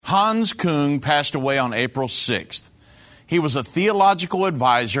Hans Küng passed away on April 6th. He was a theological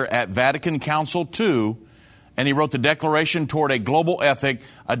advisor at Vatican Council II, and he wrote the Declaration Toward a Global Ethic,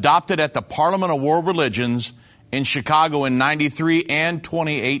 adopted at the Parliament of World Religions in Chicago in 93 and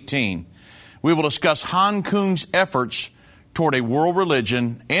 2018. We will discuss Hans Küng's efforts toward a world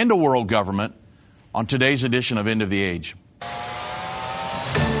religion and a world government on today's edition of End of the Age.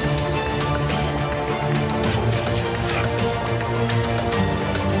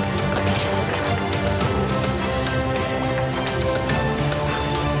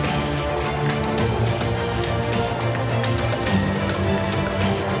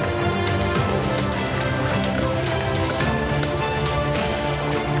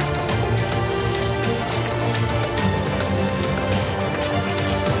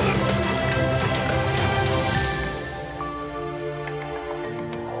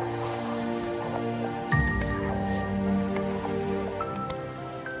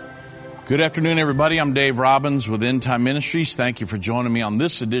 Good afternoon, everybody. I'm Dave Robbins with End Time Ministries. Thank you for joining me on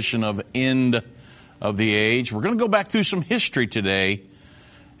this edition of End of the Age. We're going to go back through some history today,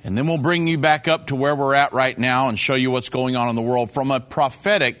 and then we'll bring you back up to where we're at right now and show you what's going on in the world from a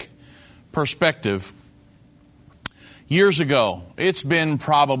prophetic perspective. Years ago, it's been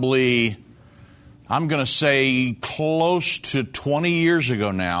probably, I'm going to say, close to 20 years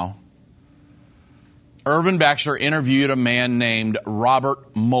ago now, Irvin Baxter interviewed a man named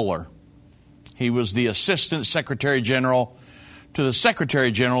Robert Mueller. He was the Assistant Secretary General to the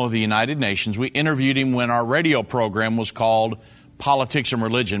Secretary General of the United Nations. We interviewed him when our radio program was called Politics and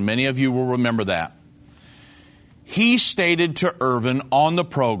Religion. Many of you will remember that. He stated to Irvin on the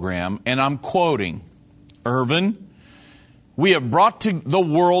program, and I'm quoting, "Irvin, we have brought the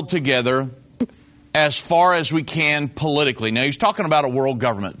world together as far as we can politically." Now, he's talking about a world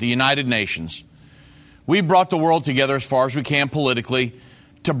government, the United Nations. We brought the world together as far as we can politically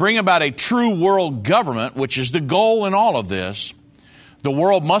to bring about a true world government, which is the goal in all of this. The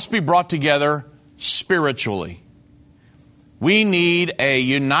world must be brought together spiritually. We need a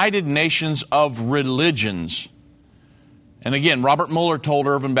United Nations of religions. And again, Robert Mueller told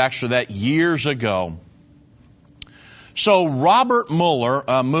Irvin Baxter that years ago. So Robert Mueller,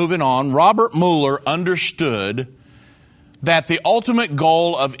 moving on, Robert Mueller understood that the ultimate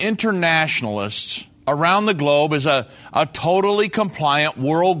goal of internationalists around the globe is a totally compliant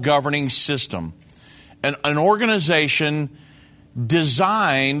world governing system, an organization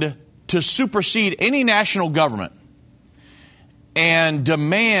designed to supersede any national government and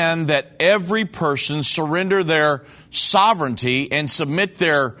demand that every person surrender their sovereignty and submit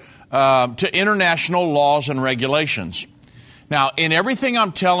their to international laws and regulations. Now, in everything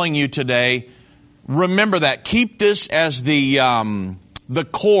I'm telling you today, remember that. Keep this as the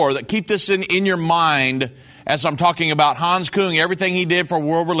core, that keep this in your mind as I'm talking about Hans Küng, everything he did for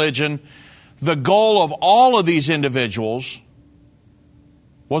world religion. The goal of all of these individuals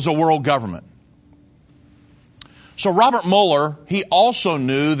was a world government. So Robert Mueller, he also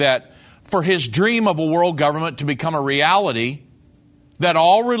knew that for his dream of a world government to become a reality, that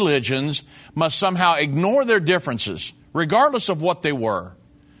all religions must somehow ignore their differences, regardless of what they were,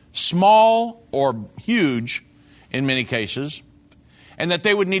 small or huge in many cases, and that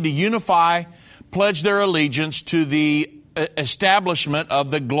they would need to unify, pledge their allegiance to the establishment of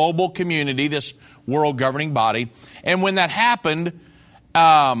the global community, this world governing body. And when that happened,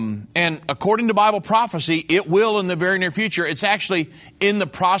 and according to Bible prophecy, it will in the very near future, it's actually in the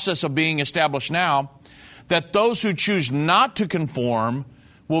process of being established now, that those who choose not to conform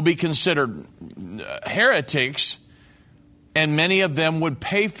will be considered heretics, and many of them would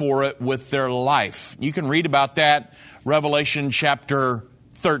pay for it with their life. You can read about that, Revelation chapter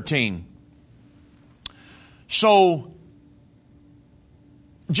 13. So,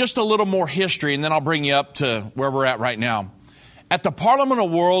 just a little more history, and then I'll bring you up to where we're at right now. At the Parliament of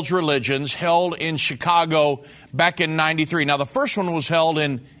World Religions held in Chicago back in 93. Now, the first one was held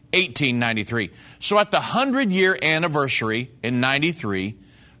in 1893. So at the 100-year anniversary in 93,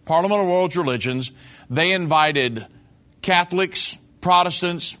 Parliament of World Religions, they invited Catholics,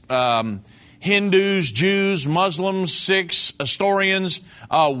 Protestants, Hindus, Jews, Muslims, Sikhs, Nestorians,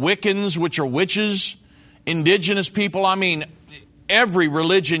 Wiccans, which are witches, indigenous people, I mean, every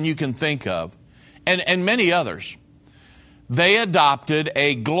religion you can think of, and many others. They adopted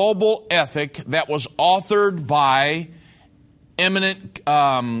a global ethic that was authored by eminent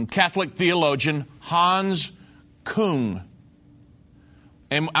Catholic theologian Hans Küng.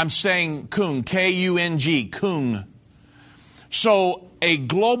 And I'm saying Küng, K-U-N-G, Küng. So a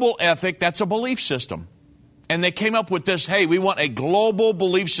global ethic, that's a belief system. And they came up with this, hey, we want a global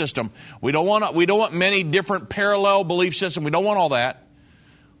belief system. We don't want many different parallel belief systems. We don't want all that.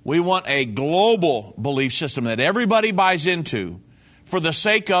 We want a global belief system that everybody buys into for the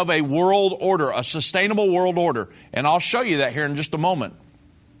sake of a world order, a sustainable world order. And I'll show you that here in just a moment.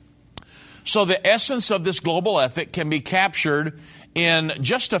 So the essence of this global ethic can be captured in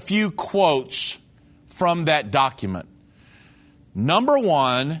just a few quotes from that document. Number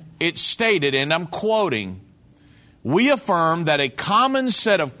one, it stated, and I'm quoting, "We affirm that a common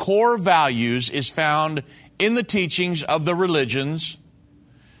set of core values is found in the teachings of the religions,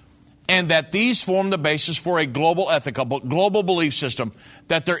 and that these form the basis for a global ethic, a global belief system,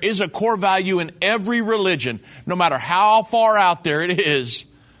 that there is a core value in every religion, no matter how far out there it is,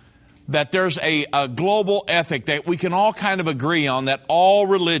 that there's a global ethic that we can all kind of agree on, that all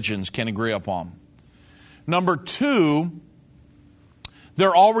religions can agree upon." Number two,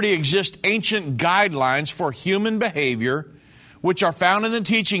 there already exist ancient guidelines for human behavior, which are found in the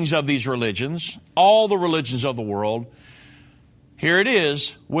teachings of these religions, all the religions of the world. Here it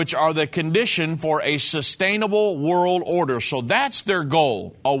is, which are the condition for a sustainable world order. So that's their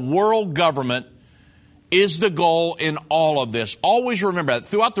goal. A world government is the goal in all of this. Always remember that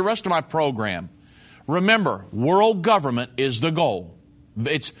throughout the rest of my program. Remember, world government is the goal.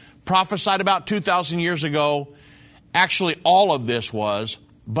 It's prophesied about 2,000 years ago. Actually, all of this was,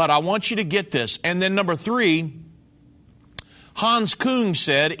 but I want you to get this. And then number three, Hans Küng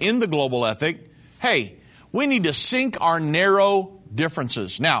said in the Global Ethic, hey, we need to sink our narrow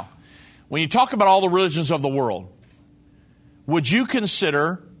differences. Now, when you talk about all the religions of the world, would you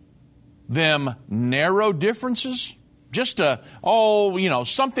consider them narrow differences? Just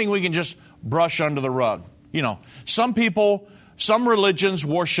something we can just brush under the rug. Some religions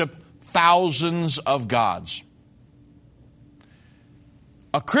worship thousands of gods.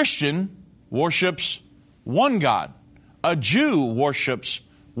 A Christian worships one God. A Jew worships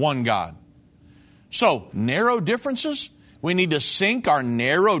one God. So, narrow differences? We need to sink our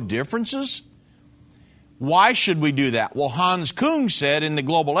narrow differences? Why should we do that? Well, Hans Küng said in the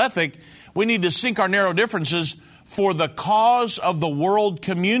Global Ethic, we need to sink our narrow differences for the cause of the world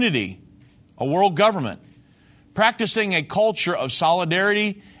community, a world government, practicing a culture of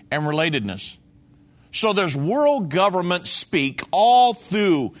solidarity and relatedness. So there's world government speak all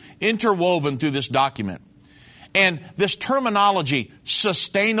through, interwoven through this document. And this terminology,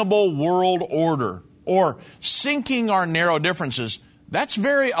 sustainable world order, or sinking our narrow differences, that's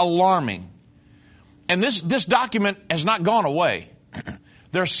very alarming. And this document has not gone away.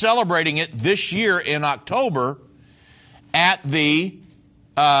 They're celebrating it this year in October at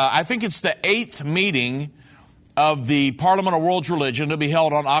I think it's the 8th meeting of the Parliament of World Religion to be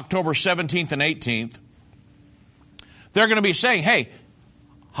held on October 17th and 18th. They're going to be saying, hey,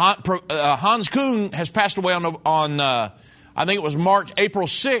 Hans Küng has passed away on I think it was April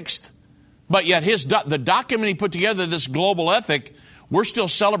 6th, but yet the document he put together, this global ethic, we're still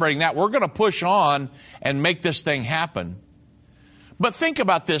celebrating that. We're going to push on and make this thing happen. But think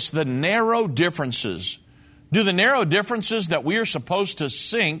about this, the narrow differences. Do the narrow differences that we are supposed to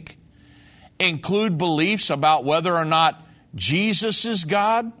sink include beliefs about whether or not Jesus is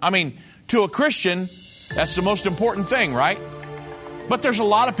God? I mean, to a Christian, that's the most important thing, right? But there's a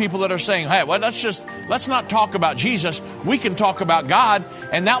lot of people that are saying, hey, well, let's not talk about Jesus. We can talk about God,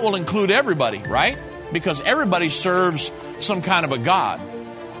 and that will include everybody, right? Because everybody serves some kind of a God.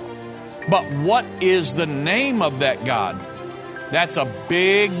 But what is the name of that God? That's a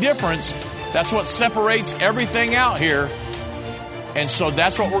big difference. That's what separates everything out here. And so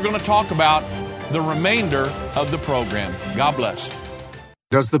that's what we're going to talk about the remainder of the program. God bless.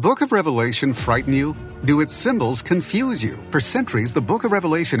 Does the book of Revelation frighten you? Do its symbols confuse you? For centuries, the book of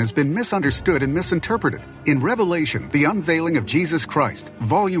Revelation has been misunderstood and misinterpreted. In Revelation, the unveiling of Jesus Christ,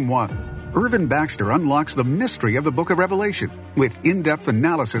 Volume 1, Irvin Baxter unlocks the mystery of the book of Revelation with in-depth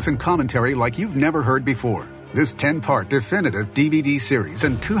analysis and commentary like you've never heard before. This 10-part definitive DVD series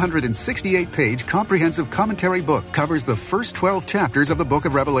and 268-page comprehensive commentary book covers the first 12 chapters of the book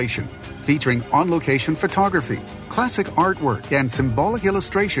of Revelation, featuring on-location photography, classic artwork, and symbolic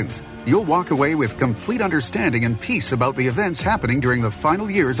illustrations. You'll walk away with complete understanding and peace about the events happening during the final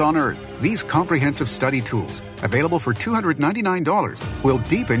years on Earth. These comprehensive study tools, available for $299, will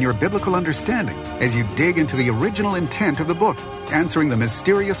deepen your biblical understanding as you dig into the original intent of the book, answering the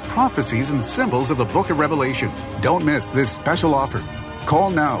mysterious prophecies and symbols of the book of Revelation. Don't miss this special offer. Call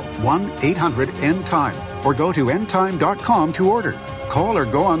now, 1-800-END-TIME, or go to endtime.com to order. Call or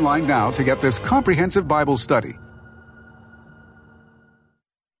go online now to get this comprehensive Bible study.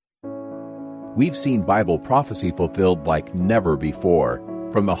 We've seen Bible prophecy fulfilled like never before.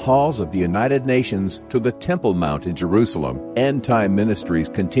 From the halls of the United Nations to the Temple Mount in Jerusalem, End Time Ministries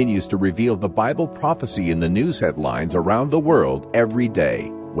continues to reveal the Bible prophecy in the news headlines around the world every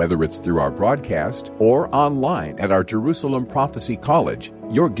day. Whether it's through our broadcast or online at our Jerusalem Prophecy College,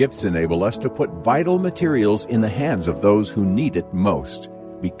 your gifts enable us to put vital materials in the hands of those who need it most.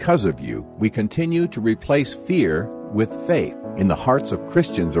 Because of you, we continue to replace fear with faith in the hearts of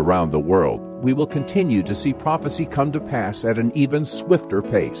Christians around the world. We will continue to see prophecy come to pass at an even swifter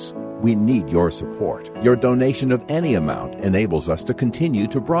pace. We need your support. Your donation of any amount enables us to continue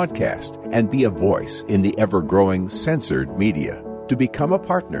to broadcast and be a voice in the ever-growing censored media. To become a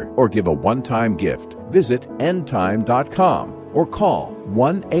partner or give a one-time gift, visit endtime.com or call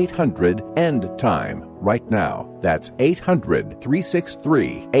 1-800-END-TIME right now. That's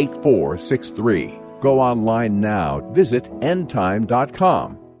 800-363-8463. Go online now. Visit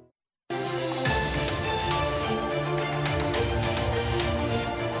endtime.com.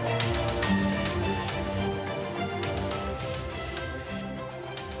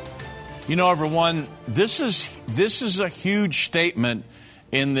 You know, everyone, this is a huge statement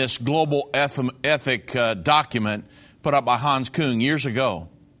in this global ethic document put up by Hans Küng years ago.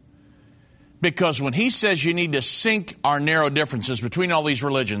 Because when he says you need to sink our narrow differences between all these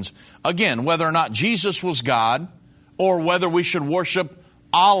religions, again, whether or not Jesus was God or whether we should worship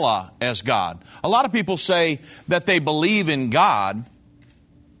Allah as God. A lot of people say that they believe in God,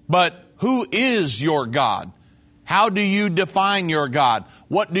 but who is your God? How do you define your God?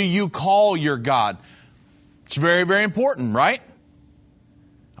 What do you call your God? It's very, very important, right?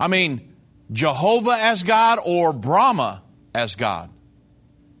 I mean, Jehovah as God or Brahma as God?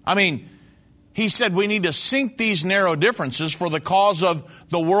 I mean, he said we need to sink these narrow differences for the cause of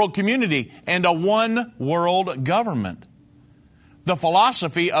the world community and a one world government. The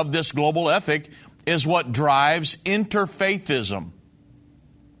philosophy of this global ethic is what drives interfaithism.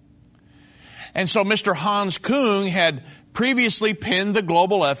 And so Mr. Hans Küng had previously penned the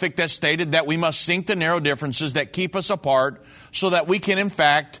global ethic that stated that we must sink the narrow differences that keep us apart so that we can, in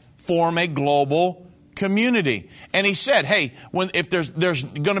fact, form a global community. And he said, hey, if there's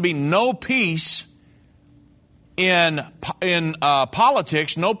going to be no peace in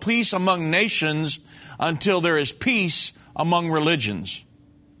politics, no peace among nations until there is peace among religions.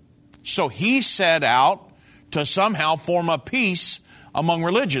 So he set out to somehow form a peace among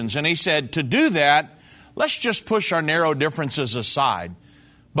religions. And he said, to do that, let's just push our narrow differences aside.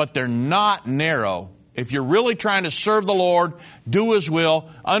 But they're not narrow. If you're really trying to serve the Lord, do His will,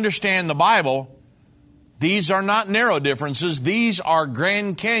 understand the Bible, these are not narrow differences. These are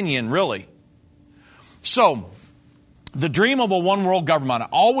Grand Canyon, really. So, the dream of a one world government, I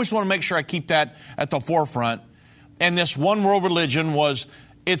always want to make sure I keep that at the forefront. And this one world religion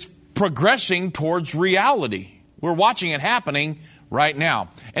it's progressing towards reality. We're watching it happening right now.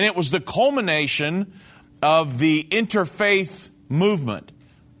 And it was the culmination of the interfaith movement.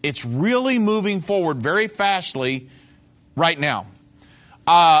 It's really moving forward very fastly right now.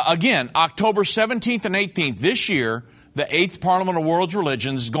 Again, October 17th and 18th this year, the 8th Parliament of World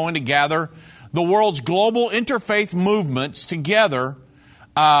Religions is going to gather the world's global interfaith movements together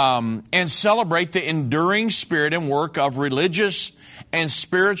and celebrate the enduring spirit and work of religious and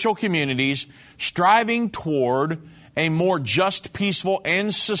spiritual communities striving toward a more just, peaceful,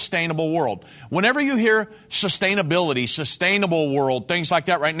 and sustainable world. Whenever you hear sustainability, sustainable world, things like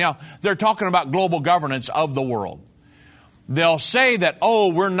that right now, they're talking about global governance of the world. They'll say that,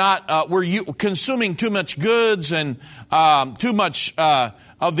 we're consuming too much goods and too much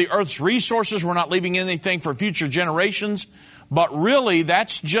of the earth's resources. We're not leaving anything for future generations. But really,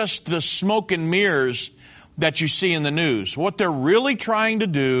 that's just the smoke and mirrors that you see in the news. What they're really trying to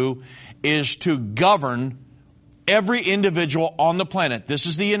do is to govern every individual on the planet. This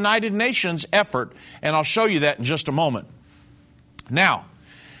is the United Nations effort, and I'll show you that in just a moment. Now,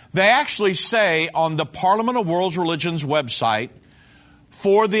 they actually say on the Parliament of World Religions website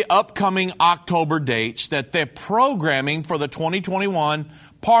for the upcoming October dates that the programming for the 2021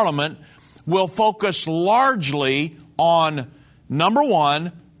 Parliament will focus largely on, number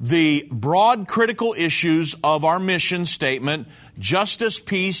one, the broad critical issues of our mission statement, justice,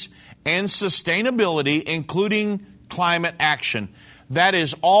 peace, and sustainability, including climate action. That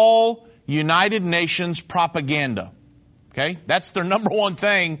is all United Nations propaganda. Okay? That's their number one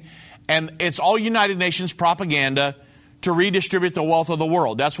thing. And it's all United Nations propaganda to redistribute the wealth of the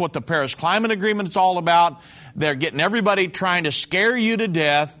world. That's what the Paris Climate Agreement is all about. They're getting everybody trying to scare you to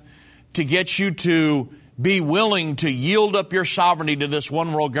death to get you to be willing to yield up your sovereignty to this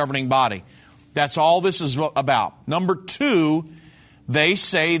one world governing body. That's all this is about. Number two, they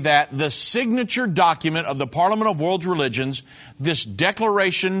say that the signature document of the Parliament of World Religions, this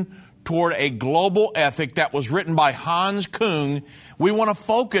declaration toward a global ethic that was written by Hans Küng, we want to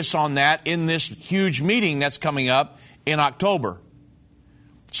focus on that in this huge meeting that's coming up in October.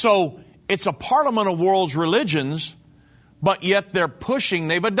 So it's a parliament of world's religions, but yet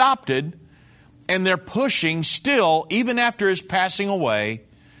they've adopted, and they're pushing still, even after his passing away,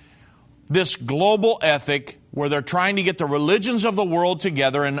 this global ethic where they're trying to get the religions of the world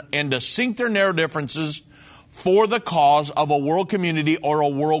together and to sink their narrow differences for the cause of a world community or a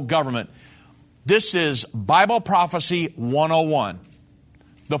world government. This is Bible Prophecy 101.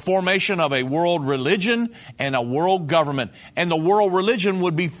 The formation of a world religion and a world government. And the world religion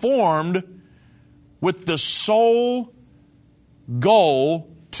would be formed with the sole goal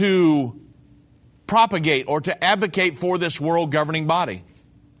to propagate or to advocate for this world governing body.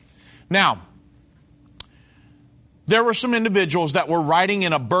 Now, there were some individuals that were writing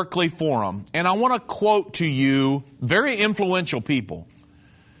in a Berkeley forum, and I want to quote to you very influential people.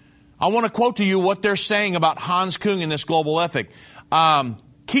 I want to quote to you what they're saying about Hans Küng and this global ethic.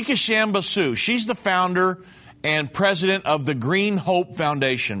 Kikishan Basu, she's the founder and president of the Green Hope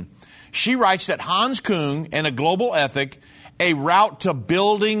Foundation. She writes that Hans Küng and a global ethic, a route to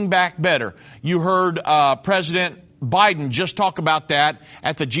building back better. You heard President Biden just talk about that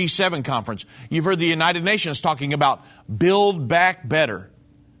at the G7 conference. You've heard the United Nations talking about build back better.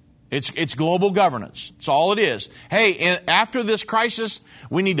 It's global governance. It's all it is. Hey, after this crisis,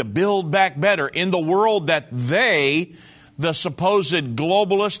 we need to build back better in the world that the supposed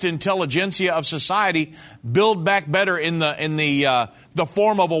globalist intelligentsia of society, build back better in the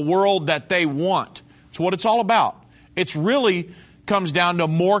form of a world that they want. It's what it's all about. It's really comes down to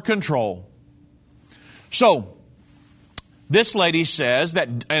more control. So, this lady says that,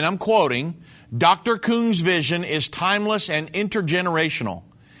 and I'm quoting, Dr. Küng's vision is timeless and intergenerational.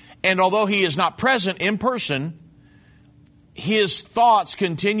 And although he is not present in person, his thoughts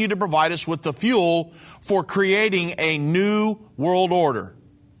continue to provide us with the fuel for creating a new world order.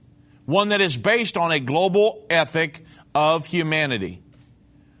 One that is based on a global ethic of humanity.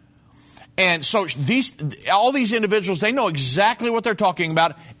 And so all these individuals, they know exactly what they're talking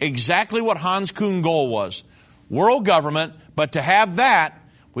about, exactly what Hans Küng's goal was. World government, but to have that,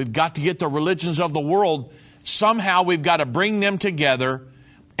 we've got to get the religions of the world. Somehow we've got to bring them together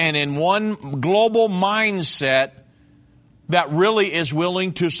and in one global mindset that really is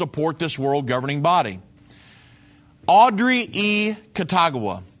willing to support this world governing body. Audrey E.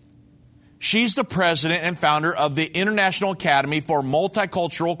 Katagawa, she's the president and founder of the International Academy for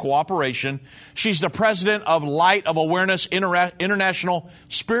Multicultural Cooperation. She's the president of Light of Awareness International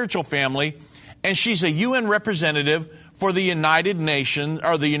Spiritual Family, and she's a UN representative for the United Nations,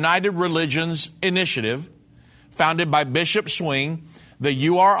 or the United Religions Initiative, founded by Bishop Swing, the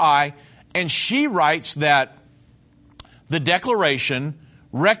URI, and she writes that the Declaration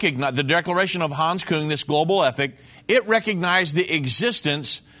of Hans Küng, this global ethic, it recognized the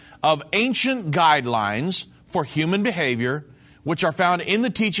existence of ancient guidelines for human behavior, which are found in the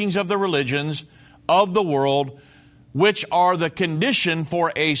teachings of the religions of the world, which are the condition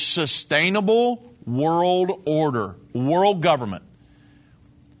for a sustainable world order, world government.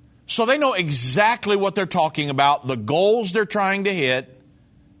 So they know exactly what they're talking about, the goals they're trying to hit,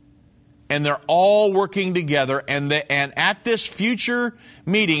 and they're all working together. And at this future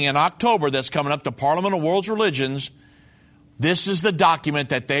meeting in October that's coming up, the Parliament of World's Religions, this is the document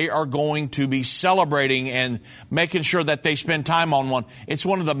that they are going to be celebrating and making sure that they spend time on one. It's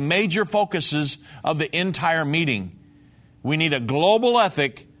one of the major focuses of the entire meeting. We need a global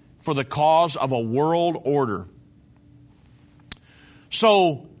ethic for the cause of a world order.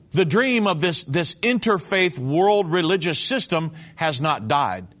 So the dream of this interfaith world religious system has not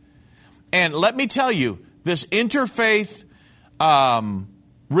died. And let me tell you, this interfaith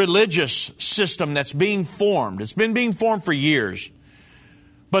religious system that's being formed, it's been being formed for years.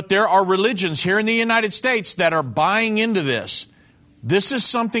 But there are religions here in the United States that are buying into this. This is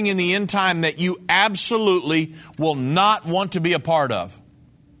something in the end time that you absolutely will not want to be a part of.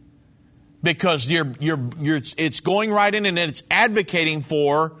 Because it's going right in and it's advocating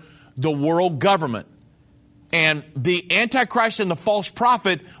for the world government. And the Antichrist and the false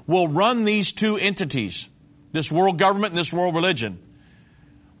prophet will run these two entities, this world government and this world religion.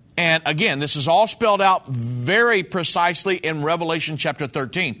 And again, this is all spelled out very precisely in Revelation chapter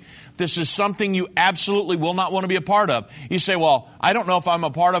 13. This is something you absolutely will not want to be a part of. You say, well, I don't know if I'm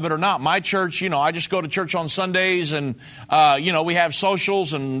a part of it or not. My church, I just go to church on Sundays and, we have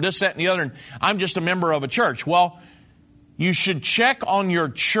socials and this, that, and the other. And I'm just a member of a church. Well, you should check on your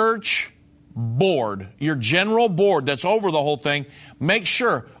church board, your general board that's over the whole thing. Make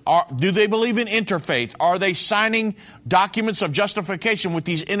sure, do they believe in interfaith? Are they signing documents of justification with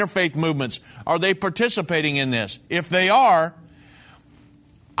these interfaith movements? Are they participating in this? If they are,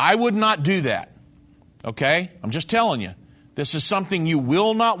 I would not do that. Okay? I'm just telling you. This is something you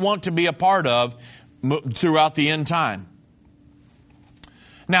will not want to be a part of throughout the end time.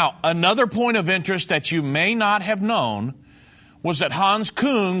 Now, another point of interest that you may not have known was that Hans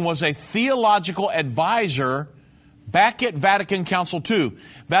Küng was a theological advisor back at Vatican Council II.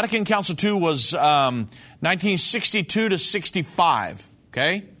 Vatican Council II was 1962 to 65,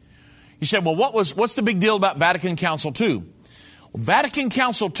 okay? You said, well, what's the big deal about Vatican Council II? Well, Vatican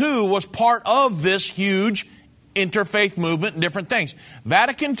Council II was part of this huge interfaith movement and different things.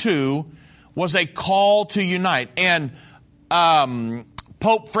 Vatican II was a call to unite. And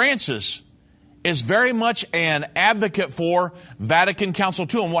Pope Francis is very much an advocate for Vatican Council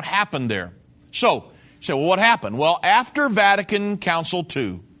II and what happened there. So, you say, well, what happened? Well, after Vatican Council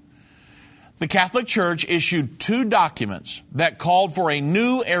II, the Catholic Church issued 2 documents that called for a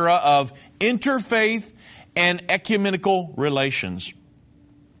new era of interfaith and ecumenical relations.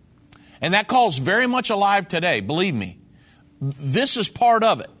 And that call is very much alive today, believe me. This is part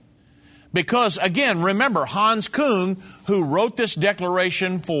of it. Because, again, remember, Hans Küng, who wrote this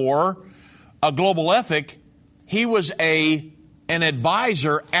declaration for a global ethic, he was an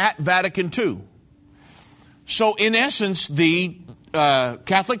advisor at Vatican II. So, in essence, the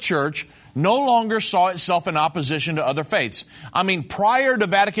Catholic Church no longer saw itself in opposition to other faiths. I mean, prior to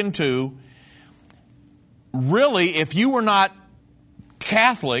Vatican II, really, if you were not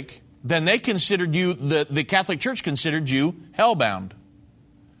Catholic, then they considered you, the Catholic Church considered you hellbound.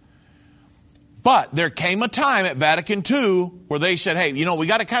 But there came a time at Vatican II where they said, hey, we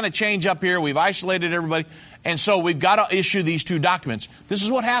got to kind of change up here. We've isolated everybody. And so we've got to issue these 2 documents. This is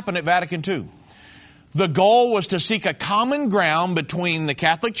what happened at Vatican II. The goal was to seek a common ground between the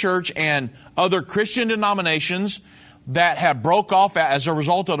Catholic Church and other Christian denominations that had broke off as a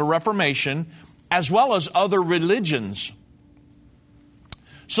result of the Reformation, as well as other religions.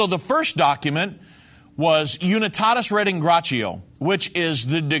 So the first document was Unitatis Redingratio, which is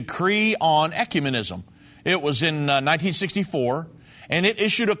the decree on ecumenism. It was in 1964, and it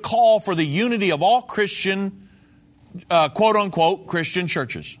issued a call for the unity of all Christian, quote-unquote, Christian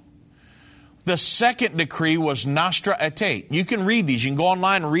churches. The second decree was Nostra Aetate. You can read these. You can go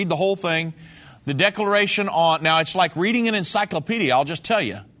online and read the whole thing. The declaration on, now it's like reading an encyclopedia, I'll just tell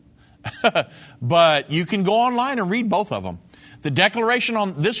you. But you can go online and read both of them.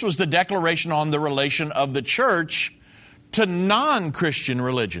 This was the declaration on the relation of the church to non-Christian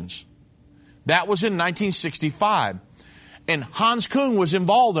religions. That was in 1965. And Hans Küng was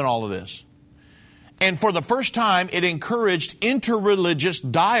involved in all of this. And for the first time, it encouraged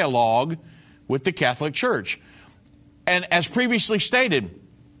interreligious dialogue with the Catholic Church. And as previously stated,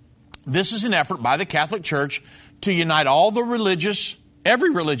 this is an effort by the Catholic Church to unite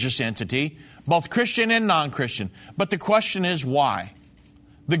every religious entity, both Christian and non-Christian. But the question is why?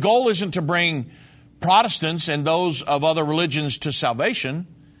 The goal isn't to bring Protestants and those of other religions to salvation.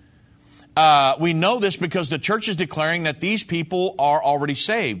 We know this because the church is declaring that these people are already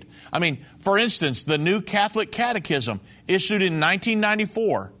saved. I mean, for instance, the New Catholic Catechism issued in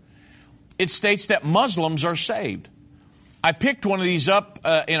 1994, it states that Muslims are saved. I picked one of these up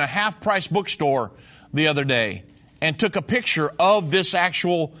in a half-price bookstore the other day and took a picture of this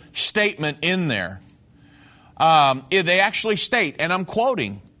actual statement in there. They actually state, and I'm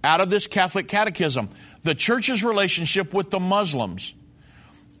quoting out of this Catholic Catechism, the church's relationship with the Muslims.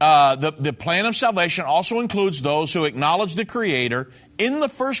 The plan of salvation also includes those who acknowledge the Creator in the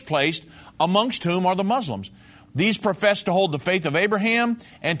first place, amongst whom are the Muslims. These profess to hold the faith of Abraham,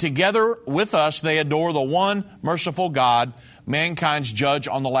 and together with us they adore the one merciful God, mankind's judge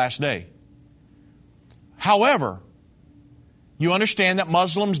on the last day. However, you understand that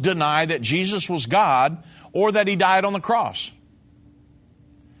Muslims deny that Jesus was God or that He died on the cross.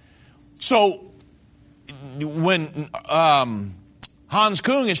 So, when Hans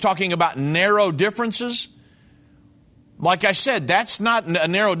Küng is talking about narrow differences, like I said, that's not a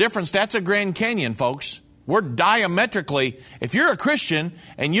narrow difference, that's a Grand Canyon, folks. We're diametrically, if you're a Christian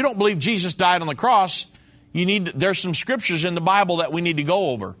and you don't believe Jesus died on the cross, there's some scriptures in the Bible that we need to go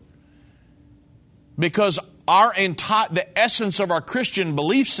over. Because the essence of our Christian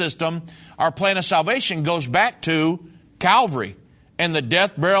belief system, our plan of salvation, goes back to Calvary and the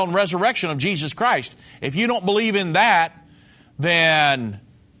death, burial, and resurrection of Jesus Christ. If you don't believe in that, then,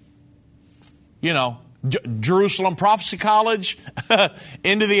 Jerusalem Prophecy College,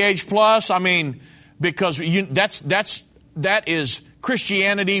 End of the Age Plus, because that is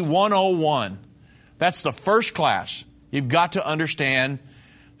Christianity 101. That's the first class. You've got to understand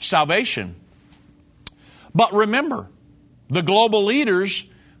salvation. But remember, the global leaders,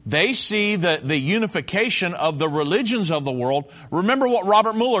 they see the unification of the religions of the world. Remember what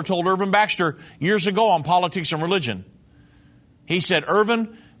Robert Mueller told Irvin Baxter years ago on politics and religion. He said,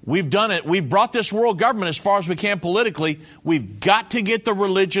 Irvin, we've done it. We've brought this world government as far as we can politically. We've got to get the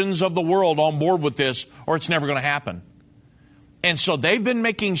religions of the world on board with this, or it's never going to happen. And so they've been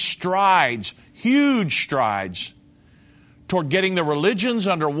making strides, huge strides, toward getting the religions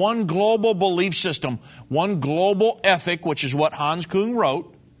under one global belief system, one global ethic, which is what Hans Küng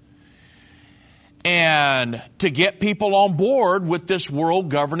wrote, and to get people on board with this world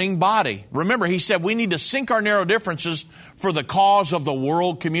governing body. Remember, he said we need to sink our narrow differences for the cause of the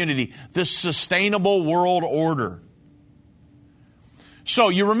world community, this sustainable world order. So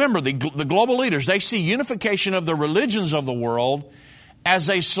you remember, the global leaders, they see unification of the religions of the world as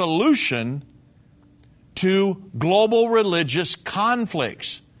a solution to global religious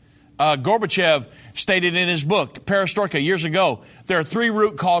conflicts. Gorbachev stated in his book, Perestroika, years ago, there are three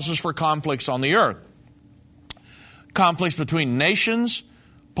root causes for conflicts on the earth. Conflicts between nations,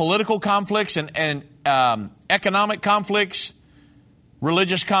 political conflicts, and economic conflicts,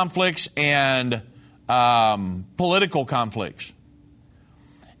 religious conflicts, and political conflicts.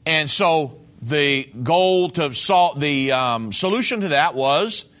 And so the goal to solve the solution to that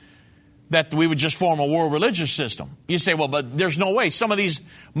was that we would just form a world religious system. You say, well, but there's no way.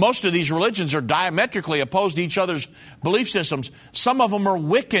 Most of these religions are diametrically opposed to each other's belief systems. Some of them are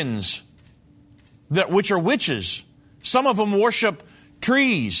Wiccans, which are witches. Some of them worship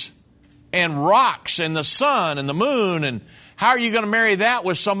trees and rocks and the sun and the moon. And how are you going to marry that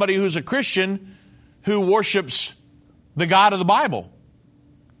with somebody who's a Christian who worships the God of the Bible?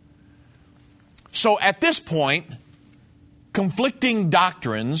 So at this point, conflicting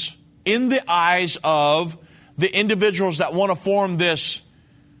doctrines in the eyes of the individuals that want to form this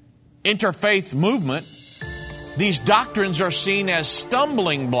interfaith movement, these doctrines are seen as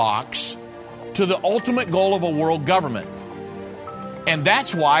stumbling blocks to the ultimate goal of a world government. And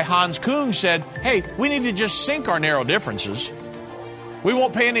that's why Hans Küng said, hey, we need to just sink our narrow differences. We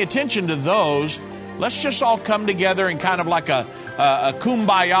won't pay any attention to those. Let's just all come together in kind of like a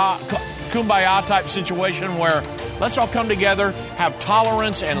kumbaya type situation where let's all come together, have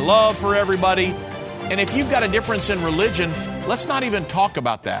tolerance and love for everybody. And if you've got a difference in religion, let's not even talk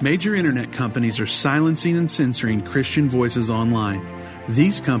about that. Major internet companies are silencing and censoring Christian voices online.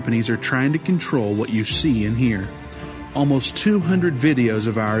 These companies are trying to control what you see and hear. Almost 200 videos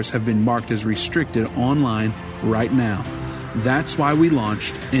of ours have been marked as restricted online right now. That's why we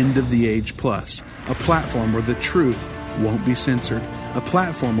launched End of the Age Plus, a platform where the truth won't be censored, a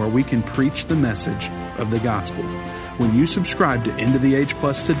platform where we can preach the message of the gospel. When you subscribe to End of the Age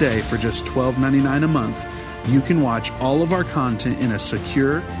Plus today for just $12.99 a month, you can watch all of our content in a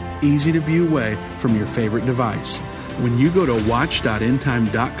secure, easy-to-view way from your favorite device. When you go to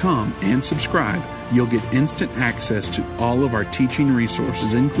watch.endtime.com and subscribe, you'll get instant access to all of our teaching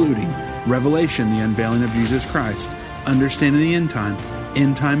resources, including Revelation, the Unveiling of Jesus Christ, Understanding the End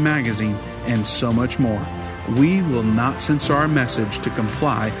Time Magazine, and so much more. We will not censor our message to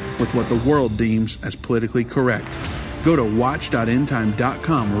comply with what the world deems as politically correct. Go to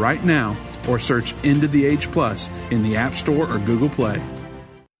watch.endtime.com right now or search End of the Age Plus in the App Store or Google Play.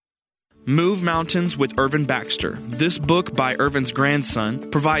 Move Mountains with Irvin Baxter. This book by Irvin's grandson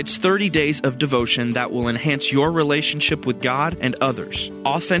provides 30 days of devotion that will enhance your relationship with God and others.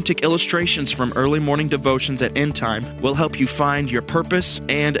 Authentic illustrations from early morning devotions at End Time will help you find your purpose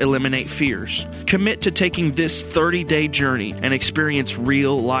and eliminate fears. Commit to taking this 30-day journey and experience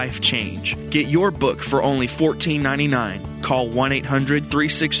real life change. Get your book for only $14.99. Call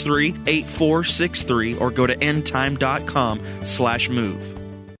 1-800-363-8463 or go to endtime.com/move.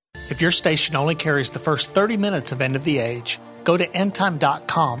 If your station only carries the first 30 minutes of End of the Age, go to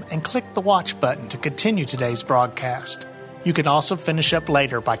endtime.com and click the watch button to continue today's broadcast. You can also finish up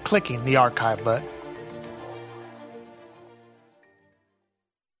later by clicking the archive button.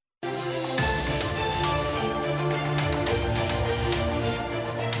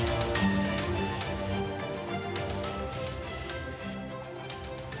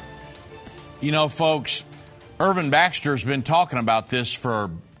 You know, folks, Irvin Baxter's been talking about this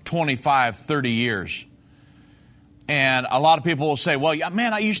for 25, 30 years. And a lot of people will say, well, yeah,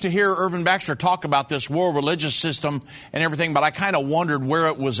 man, I used to hear Irvin Baxter talk about this world religious system and everything, but I kind of wondered where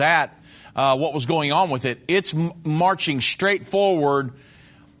it was at, what was going on with it. It's marching straight forward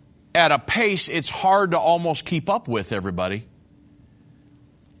at a pace it's hard to almost keep up with, everybody.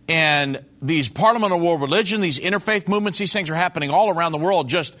 And these Parliament of World Religion, these interfaith movements, these things are happening all around the world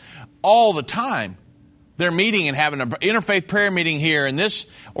just all the time. They're meeting and having an interfaith prayer meeting here, and this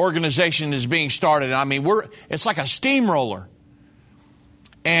organization is being started. I mean, it's like a steamroller.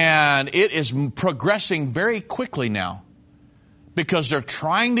 And it is progressing very quickly now. because they're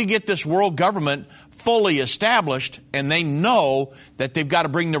trying to get this world government fully established, and they know that they've got to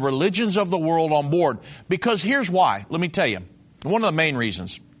bring the religions of the world on board. Because here's why. Let me tell you. One of the main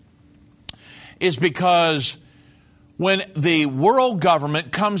reasons is because when the world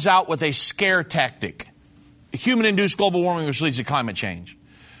government comes out with a scare tactic, human-induced global warming which leads to climate change,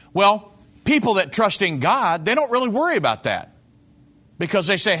 well, people that trust in God, they don't really worry about that. Because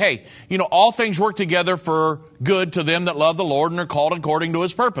they say, hey, all things work together for good to them that love the Lord and are called according to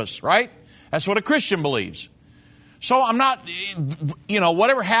His purpose, right? That's what a Christian believes. So I'm not,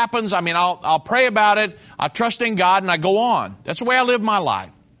 whatever happens, I'll pray about it, I trust in God, and I go on. That's the way I live my life.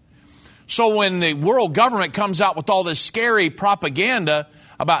 So when the world government comes out with all this scary propaganda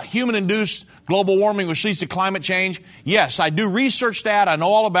about human-induced global warming which leads to climate change, yes, I do research that, I know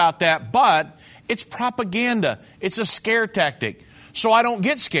all about that, but it's propaganda. It's a scare tactic. So I don't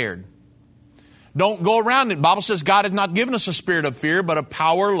get scared. Don't go around it. The Bible says God has not given us a spirit of fear, but of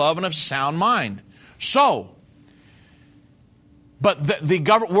power, love, and of sound mind. But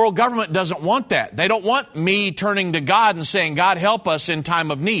the world government doesn't want that. They don't want me turning to God and saying, God, help us in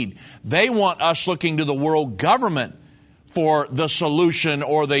time of need. They want us looking to the world government for the solution,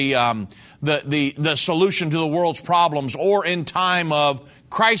 or the solution to the world's problems, or in time of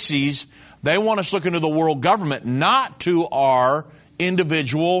crises. They want us looking to the world government, not to our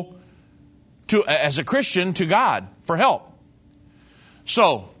individual, as a Christian, to God for help.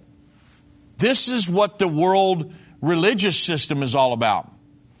 So, this is what the world religious system is all about,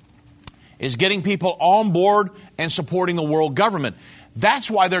 is getting people on board and supporting the world government.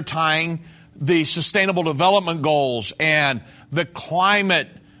 That's why they're tying the Sustainable Development Goals and the climate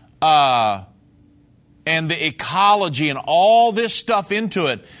and the ecology and all this stuff into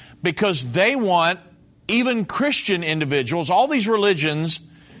it, because they want even Christian individuals, all these religions,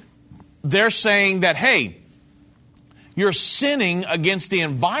 they're saying that, hey, you're sinning against the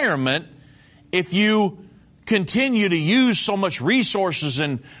environment if you continue to use so much resources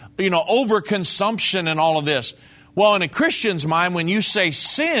and, overconsumption and all of this. Well, in a Christian's mind, when you say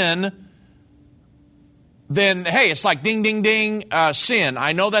sin, then, hey, it's like ding, ding, ding, sin.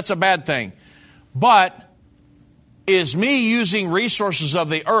 I know that's a bad thing. But is me using resources of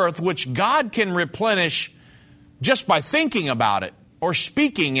the earth, which God can replenish just by thinking about it or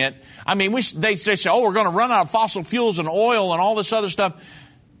speaking it. They say, we're going to run out of fossil fuels and oil and all this other stuff.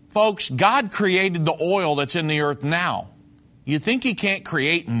 Folks, God created the oil that's in the earth now. You think He can't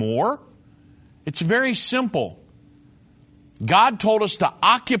create more? It's very simple. God told us to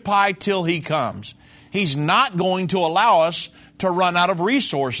occupy till He comes. He's not going to allow us to run out of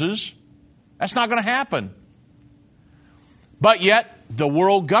resources. That's not going to happen. But yet, the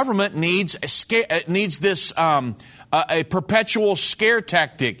world government needs this a perpetual scare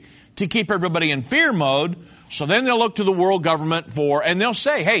tactic to keep everybody in fear mode. So then they'll look to the world government and they'll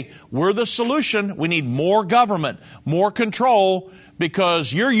say, hey, we're the solution. We need more government, more control,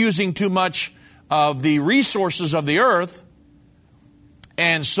 because you're using too much of the resources of the earth.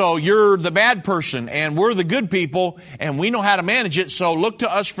 And so you're the bad person and we're the good people and we know how to manage it. So look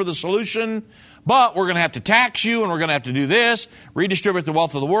to us for the solution. But we're going to have to tax you and we're going to have to do this, redistribute the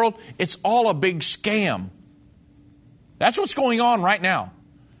wealth of the world. It's all a big scam. That's what's going on right now.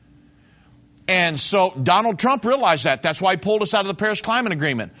 And so Donald Trump realized that. That's why he pulled us out of the Paris Climate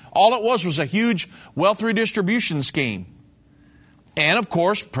Agreement. All it was a huge wealth redistribution scheme. And of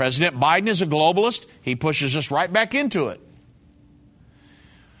course, President Biden is a globalist. He pushes us right back into it.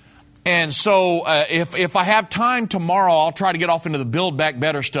 And so if I have time tomorrow, I'll try to get off into the Build Back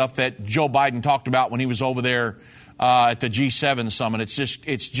Better stuff that Joe Biden talked about when he was over there at the G7 summit.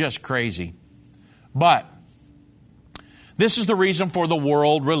 It's just crazy. But this is the reason for the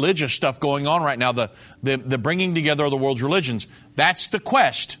world religious stuff going on right now, the bringing together of the world's religions. That's the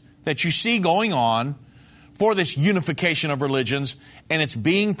quest that you see going on for this unification of religions, and it's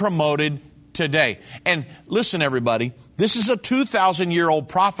being promoted today. And listen, everybody, this is a 2,000-year-old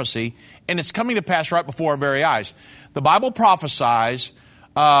prophecy, and it's coming to pass right before our very eyes. The Bible prophesies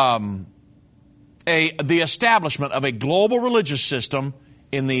the establishment of a global religious system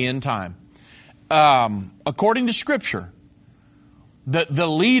in the end time. According to Scripture, the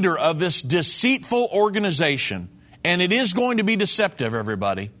leader of this deceitful organization, and it is going to be deceptive,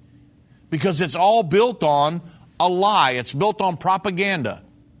 everybody, because it's all built on a lie. It's built on propaganda.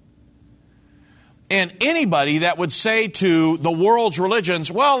 And anybody that would say to the world's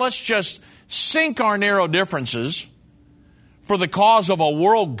religions, well, let's just sink our narrow differences for the cause of a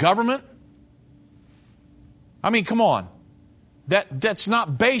world government. Come on. That's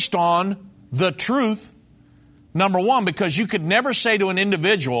not based on the truth. Number one, because you could never say to an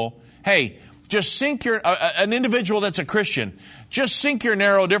individual, hey, just sink an individual that's a Christian, just sink your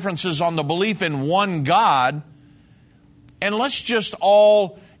narrow differences on the belief in one God, and let's just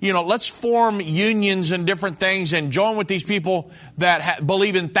all, let's form unions and different things and join with these people that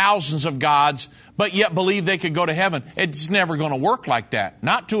believe in thousands of gods, but yet believe they could go to heaven. It's never going to work like that.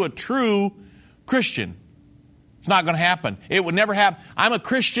 Not to a true Christian. It's not going to happen. It would never happen. I'm a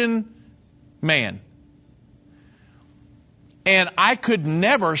Christian man. And I could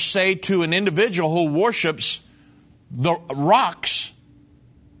never say to an individual who worships the rocks,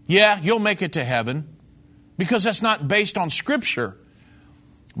 yeah, you'll make it to heaven, because that's not based on Scripture.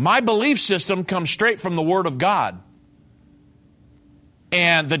 My belief system comes straight from the Word of God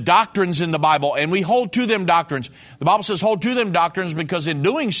and the doctrines in the Bible, and we hold to them doctrines. The Bible says hold to them doctrines because in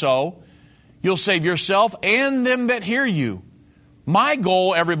doing so, you'll save yourself and them that hear you. My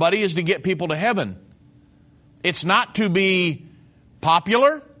goal, everybody, is to get people to heaven. It's not to be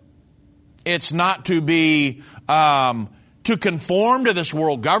popular. It's not to be to conform to this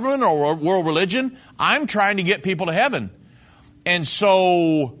world government or world religion. I'm trying to get people to heaven. And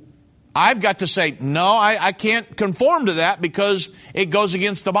so I've got to say, no, I can't conform to that because it goes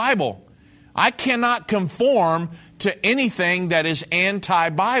against the Bible. I cannot conform to anything that is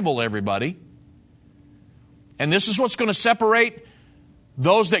anti-Bible, everybody. And this is what's going to separate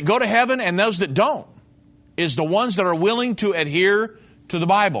those that go to heaven and those that don't, is the ones that are willing to adhere to the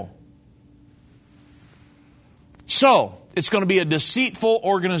Bible. So, it's going to be a deceitful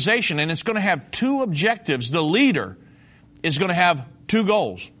organization, and it's going to have two objectives. The leader is going to have two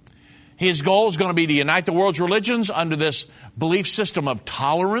goals. His goal is going to be to unite the world's religions under this belief system of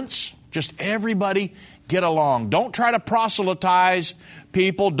tolerance. Just everybody get along. Don't try to proselytize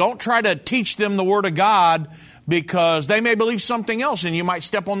people. Don't try to teach them the Word of God, because they may believe something else and you might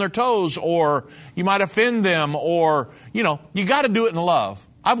step on their toes or you might offend them, or, you got to do it in love.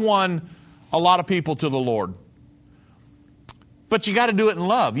 I've won a lot of people to the Lord. But you got to do it in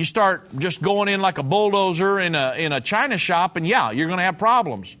love. You start just going in like a bulldozer in a china shop, and yeah, you're going to have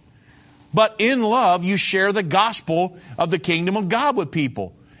problems. But in love, you share the gospel of the kingdom of God with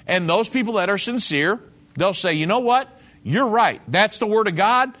people. And those people that are sincere, they'll say, you know what? You're right. That's the Word of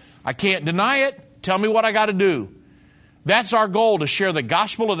God. I can't deny it. Tell me what I got to do. That's our goal, to share the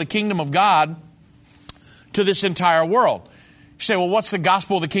gospel of the kingdom of God to this entire world. You say, well, what's the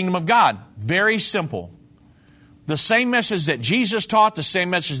gospel of the kingdom of God? Very simple. The same message that Jesus taught, the same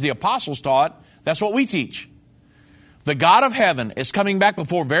message the apostles taught, that's what we teach. The God of heaven is coming back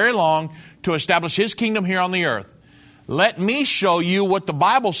before very long to establish His kingdom here on the earth. Let me show you what the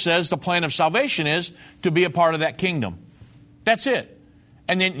Bible says the plan of salvation is to be a part of that kingdom. That's it.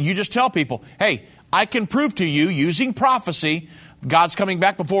 And then you just tell people, hey, I can prove to you using prophecy, God's coming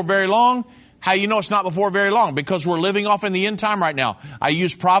back before very long. How you know it's not before very long? Because we're living off in the end time right now. I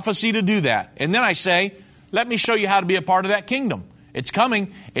use prophecy to do that. And then I say, let me show you how to be a part of that kingdom. It's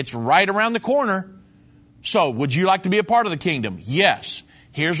coming. It's right around the corner. So, would you like to be a part of the kingdom? Yes.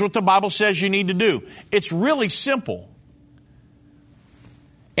 Here's what the Bible says you need to do. It's really simple.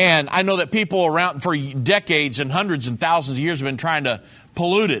 And I know that people around for decades and hundreds and thousands of years have been trying to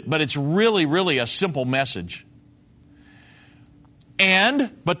pollute it, but it's really, really a simple message.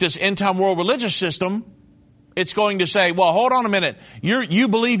 But this end-time world religious system, it's going to say, well, hold on a minute. You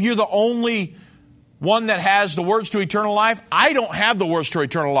believe you're the only one that has the words to eternal life? I don't have the words to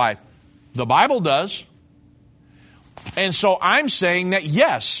eternal life. The Bible does. And so I'm saying that,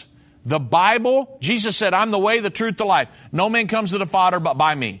 yes, the Bible, Jesus said, I'm the way, the truth, the life. No man comes to the Father but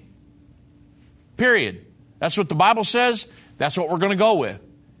by me. Period. That's what the Bible says. That's what we're going to go with.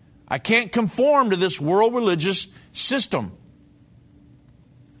 I can't conform to this world religious system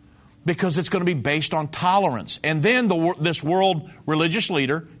because it's going to be based on tolerance. And then this world religious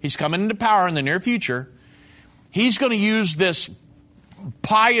leader, he's coming into power in the near future, he's going to use this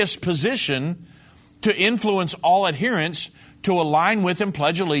pious position to influence all adherents to align with and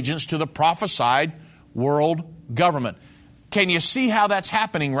pledge allegiance to the prophesied world government. Can you see how that's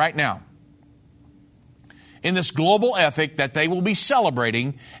happening right now? In this global ethic that they will be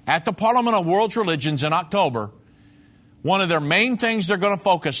celebrating at the Parliament of World Religions in October, one of their main things they're going to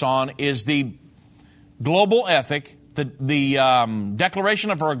focus on is the global ethic, the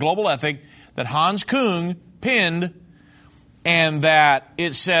Declaration of a Global Ethic that Hans Küng penned, and that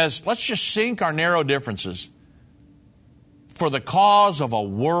it says, let's just sink our narrow differences for the cause of a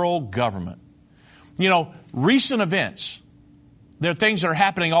world government. Recent events, there are things that are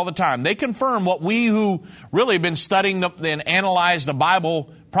happening all the time. They confirm what we who really have been studying and analyzed the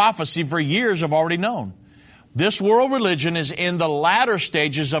Bible prophecy for years have already known. This world religion is in the latter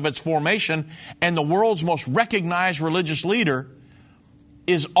stages of its formation, and the world's most recognized religious leader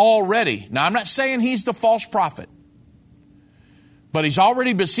is already, now I'm not saying he's the false prophet, but he's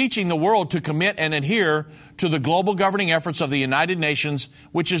already beseeching the world to commit and adhere to the global governing efforts of the United Nations,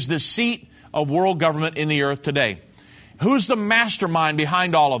 which is the seat of world government in the earth today. Who's the mastermind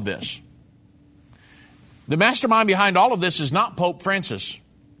behind all of this? The mastermind behind all of this is not Pope Francis.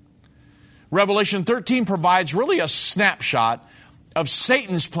 Revelation 13 provides really a snapshot of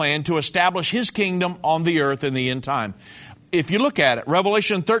Satan's plan to establish his kingdom on the earth in the end time. If you look at it,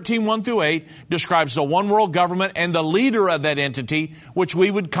 Revelation 13, 1 through 8 describes the one world government and the leader of that entity, which we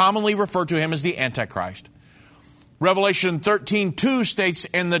would commonly refer to him as the Antichrist. Revelation 13, 2 states,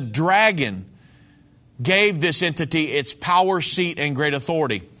 and the dragon gave this entity its power, seat, and great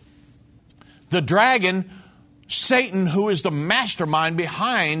authority. The dragon, Satan, who is the mastermind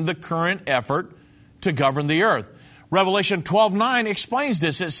behind the current effort to govern the earth. Revelation 12:9 explains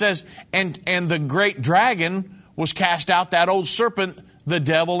this. It says, and the great dragon was cast out, that old serpent, the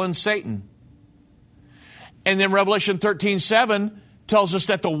devil and Satan. And then Revelation 13:7 tells us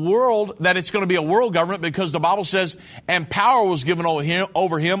that that it's going to be a world government, because the Bible says, and power was given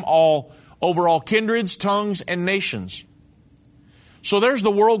over him over all kindreds, tongues, and nations. So there's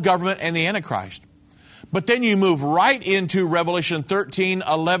the world government and the Antichrist. But then you move right into Revelation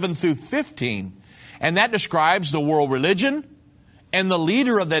 13:11 through 15. And that describes the world religion and the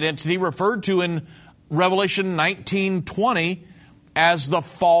leader of that entity, referred to in Revelation 19:20 as the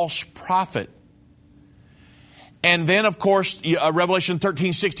false prophet. And then, of course, Revelation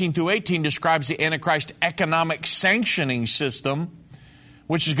 13:16 through 18 describes the Antichrist economic sanctioning system,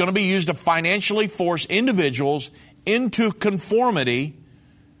 which is going to be used to financially force individuals into conformity,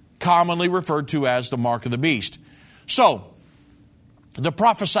 commonly referred to as the mark of the beast. So, the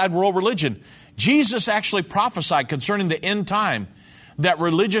prophesied world religion. Jesus actually prophesied concerning the end time that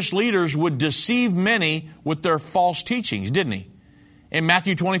religious leaders would deceive many with their false teachings, didn't he? In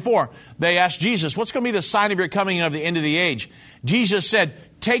Matthew 24, they asked Jesus, what's going to be the sign of your coming and of the end of the age? Jesus said,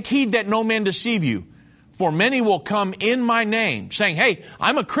 take heed that no man deceive you, for many will come in my name, saying, hey,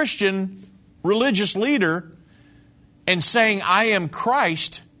 I'm a Christian religious leader, and saying I am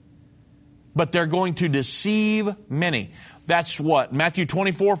Christ, but they're going to deceive many. That's what? Matthew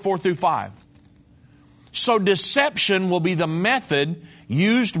 24, 4 through 5. So deception will be the method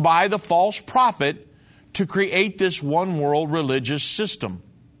used by the false prophet to create this one world religious system.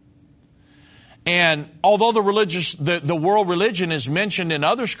 And although the world religion is mentioned in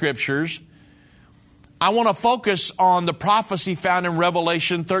other scriptures, I want to focus on the prophecy found in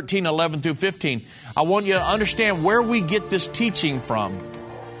Revelation 13, 11 through 15. I want you to understand where we get this teaching from.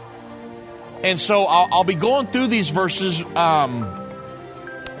 And so I'll be going through these verses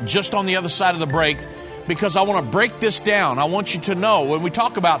just on the other side of the break, because I want to break this down. I want you to know, when we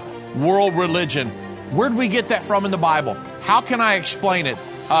talk about world religion, where do we get that from in the Bible? How can I explain it?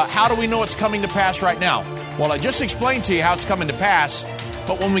 How do we know it's coming to pass right now? Well, I just explained to you how it's coming to pass,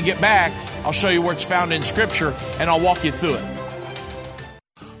 but when we get back, I'll show you where it's found in Scripture, and I'll walk you through it.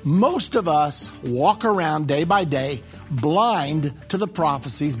 Most of us walk around day by day blind to the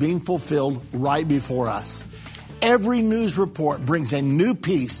prophecies being fulfilled right before us. Every news report brings a new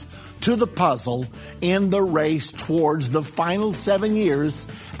piece to the puzzle in the race towards the final 7 years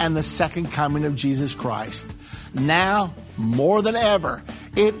and the second coming of Jesus Christ. Now, more than ever,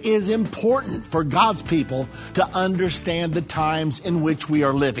 it is important for God's people to understand the times in which we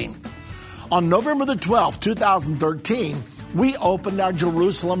are living. On November the 12th, 2013, we opened our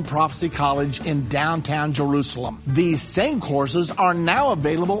Jerusalem Prophecy College in downtown Jerusalem. These same courses are now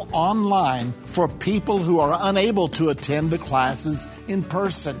available online for people who are unable to attend the classes in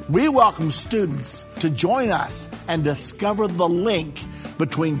person. We welcome students to join us and discover the link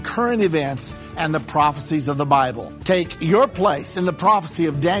between current events and the prophecies of the Bible. Take your place in the prophecy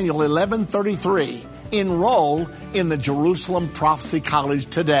of Daniel 11:33. Enroll in the Jerusalem Prophecy College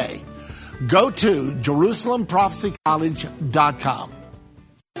today. Go to JerusalemProphecyCollege.com.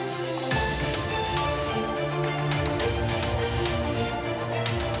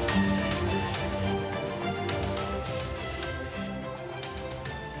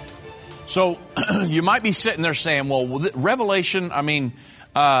 So you might be sitting there saying, well, Revelation,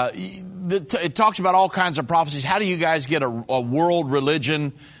 it talks about all kinds of prophecies. How do you guys get a world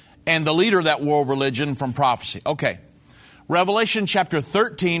religion and the leader of that world religion from prophecy? Okay. Revelation chapter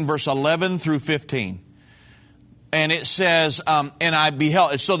 13, verse 11 through 15. And it says, and I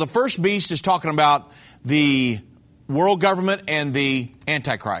beheld. So the first beast is talking about the world government and the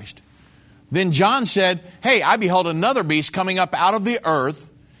Antichrist. Then John said, hey, I beheld another beast coming up out of the earth,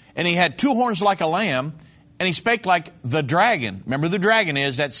 and he had two horns like a lamb, and he spake like the dragon. Remember, the dragon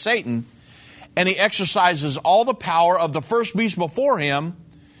that's Satan. and he exercises all the power of the first beast before him.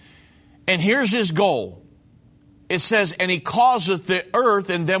 And here's his goal. It says, and he causeth the earth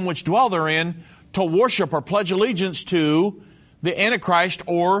and them which dwell therein to worship or pledge allegiance to the Antichrist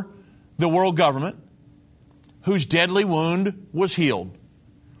or the world government, whose deadly wound was healed.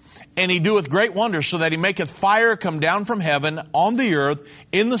 And he doeth great wonders, so that he maketh fire come down from heaven on the earth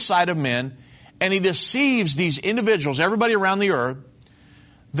in the sight of men. And he deceives these individuals, everybody around the earth,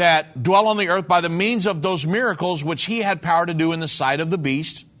 that dwell on the earth by the means of those miracles which he had power to do in the sight of the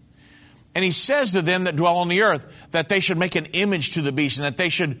beast. And he says to them that dwell on the earth that they should make an image to the beast, and that they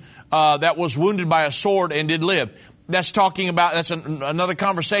should, that was wounded by a sword and did live. That's talking about, that's another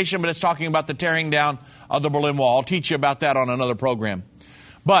conversation, but it's talking about the tearing down of the Berlin Wall. I'll teach you about that on another program.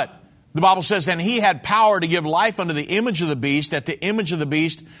 But the Bible says, and he had power to give life unto the image of the beast, that the image of the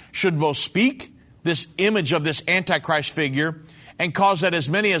beast should both speak, this image of this Antichrist figure, and cause that as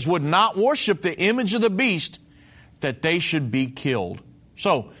many as would not worship the image of the beast, that they should be killed.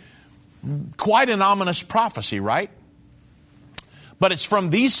 So, quite an ominous prophecy, right? But it's from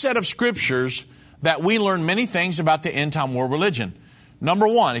these set of scriptures that we learn many things about the end-time world religion. Number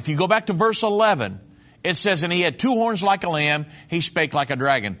one, if you go back to verse 11, it says, and he had two horns like a lamb, he spake like a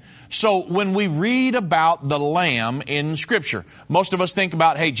dragon. So when we read about the Lamb in Scripture, most of us think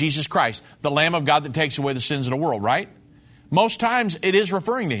about, hey, Jesus Christ, the Lamb of God that takes away the sins of the world, right? Most times it is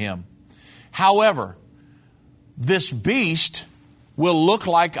referring to him. However, this beast will look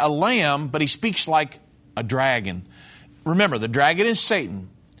like a lamb, but he speaks like a dragon. Remember, the dragon is Satan.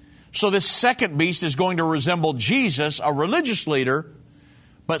 So this second beast is going to resemble Jesus, a religious leader,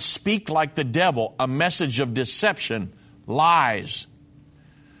 but speak like the devil, a message of deception, lies.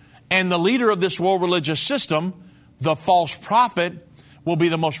 And the leader of this world religious system, the false prophet, will be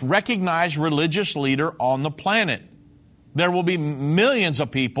the most recognized religious leader on the planet. There will be millions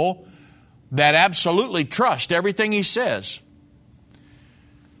of people that absolutely trust everything he says.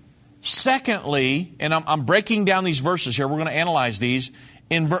 Secondly, and I'm breaking down these verses here, we're going to analyze these.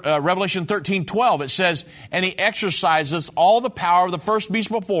 In Revelation 13:12, it says, and he exercises all the power of the first beast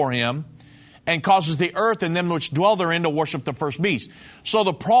before him, and causes the earth and them which dwell therein to worship the first beast. So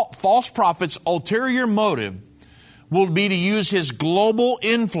the false prophet's ulterior motive will be to use his global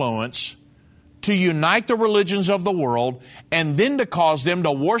influence to unite the religions of the world, and then to cause them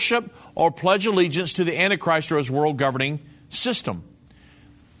to worship or pledge allegiance to the Antichrist or his world governing system.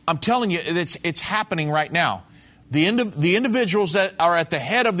 I'm telling you, it's happening right now. The individuals that are at the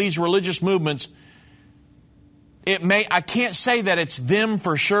head of these religious movements, I can't say that it's them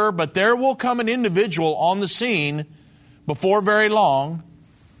for sure, but there will come an individual on the scene before very long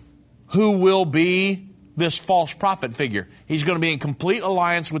who will be this false prophet figure. He's going to be in complete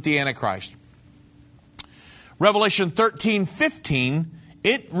alliance with the Antichrist. Revelation 13:15,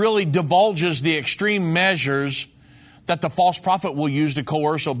 it really divulges the extreme measures that the false prophet will use to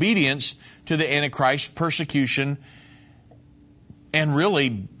coerce obedience to the Antichrist, persecution. And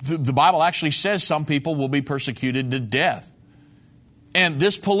really, the Bible actually says some people will be persecuted to death. And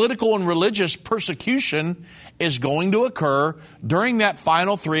this political and religious persecution is going to occur during that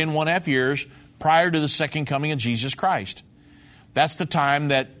final 3.5 years prior to the second coming of Jesus Christ. That's the time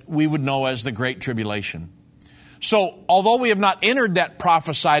that we would know as the Great Tribulation. So, although we have not entered that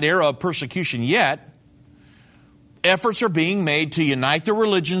prophesied era of persecution yet, efforts are being made to unite the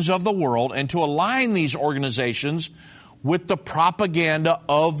religions of the world and to align these organizations with the propaganda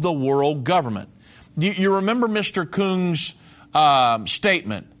of the world government. You remember Mr. Kung's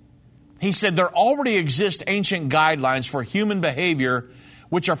statement. He said there already exist ancient guidelines for human behavior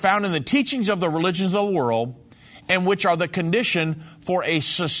which are found in the teachings of the religions of the world and which are the condition for a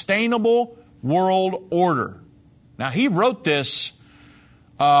sustainable world order. Now, he wrote this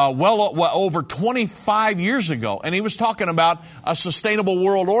over 25 years ago, and he was talking about a sustainable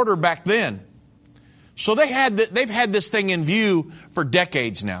world order back then. So they've had this thing in view for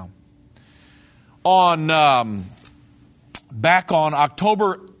decades now. Back on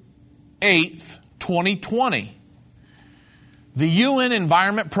October 8th, 2020, the UN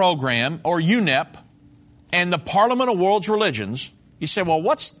Environment Program, or UNEP, and the Parliament of World Religions, you say, well,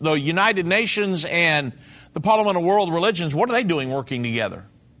 what's the United Nations and the Parliament of World Religions, what are they doing working together?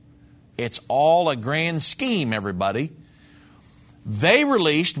 It's all a grand scheme, everybody. They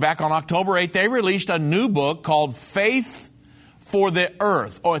released, back on October 8th, they released a new book called Faith for the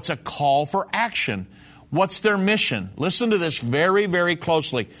Earth. Oh, it's a call for action. What's their mission? Listen to this very, very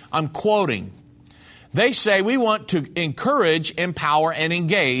closely. I'm quoting. They say we want to encourage, empower, and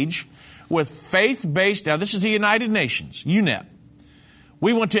engage with faith-based, now this is the United Nations, UNEP.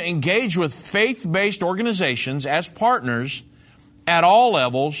 We want to engage with faith-based organizations as partners at all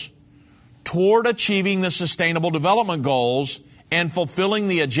levels toward achieving the Sustainable Development Goals and fulfilling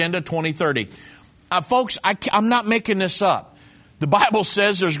the Agenda 2030. Folks, I'm not making this up. The Bible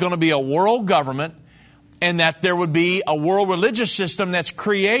says there's going to be a world government and that there would be a world religious system that's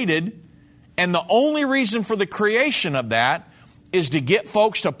created, and the only reason for the creation of that is to get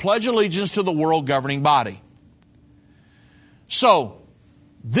folks to pledge allegiance to the world governing body. So,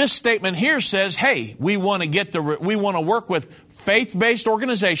 this statement here says, hey, we want to work with faith-based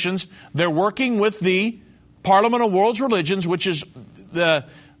organizations. They're working with the Parliament of World Religions, which is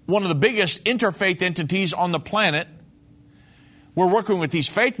one of the biggest interfaith entities on the planet. We're working with these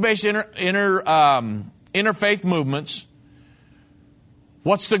faith-based interfaith movements.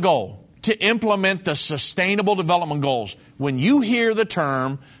 What's the goal? To implement the Sustainable Development Goals. When you hear the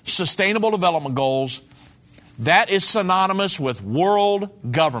term Sustainable Development Goals, that is synonymous with world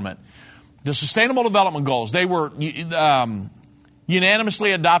government. The Sustainable Development Goals, they were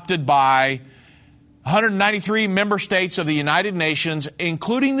unanimously adopted by 193 member states of the United Nations,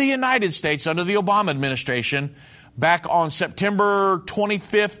 including the United States under the Obama administration, back on September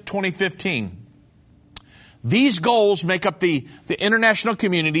 25th, 2015. These goals make up the international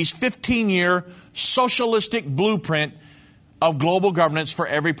community's 15-year socialistic blueprint of global governance for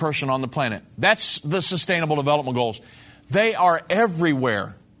every person on the planet. That's the Sustainable Development Goals. They are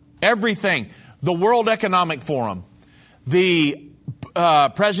everywhere. Everything. The World Economic Forum, the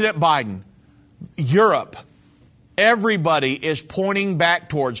President Biden, Europe, everybody is pointing back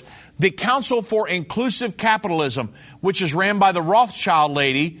towards the Council for Inclusive Capitalism, which is ran by the Rothschild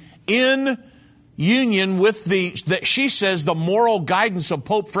lady in union with she says, the moral guidance of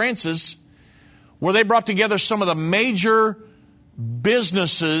Pope Francis, where they brought together some of the major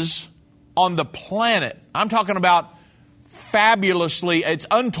businesses on the planet. I'm talking about it's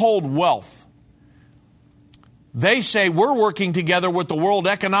untold wealth. They say we're working together with the World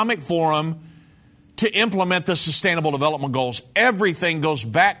Economic Forum to implement the Sustainable Development Goals. Everything goes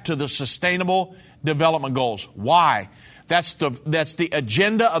back to the Sustainable Development Goals. Why? That's the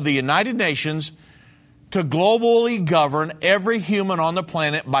agenda of the United Nations to globally govern every human on the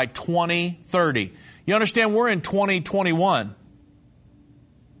planet by 2030. You understand, we're in 2021.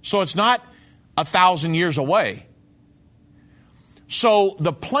 So it's not 1,000 years away. So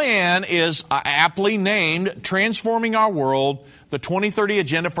the plan is aptly named Transforming Our World, the 2030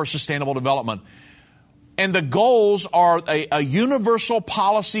 Agenda for Sustainable Development. And the goals are a universal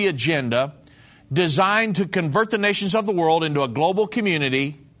policy agenda designed to convert the nations of the world into a global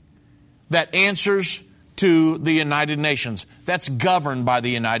community that answers to the United Nations. That's governed by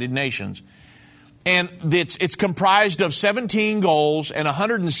the United Nations. And it's comprised of 17 goals and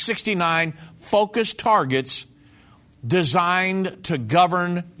 169 focused targets designed to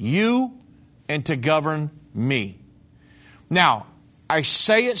govern you and to govern me. Now, I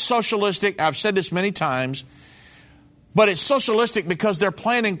say it's socialistic. I've said this many times. But it's socialistic because their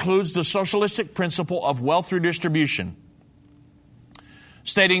plan includes the socialistic principle of wealth redistribution,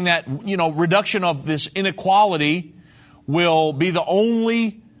 stating that, reduction of this inequality will be the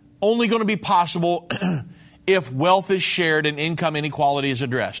only going to be possible if wealth is shared and income inequality is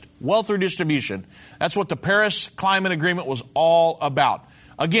addressed. Wealth redistribution. That's what the Paris Climate Agreement was all about.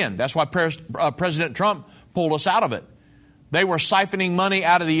 Again, that's why President Trump pulled us out of it. They were siphoning money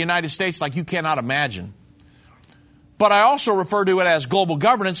out of the United States like you cannot imagine. But I also refer to it as global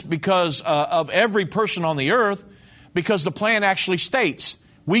governance because of every person on the earth, because the plan actually states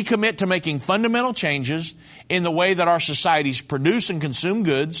we commit to making fundamental changes in the way that our societies produce and consume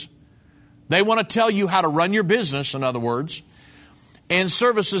goods. They want to tell you how to run your business, in other words, and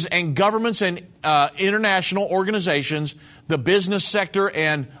services, and governments and international organizations, the business sector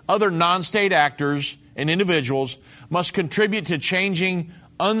and other non-state actors and individuals must contribute to changing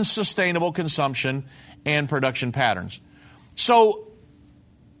unsustainable consumption and production patterns. So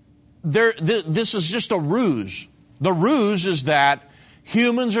this is just a ruse. The ruse is that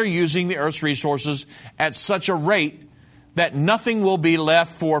humans are using the Earth's resources at such a rate that nothing will be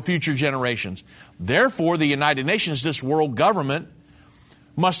left for future generations. Therefore, the United Nations, this world government,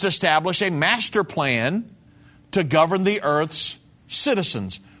 must establish a master plan to govern the Earth's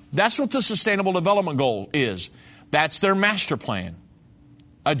citizens. That's what the Sustainable Development Goal is. That's their master plan.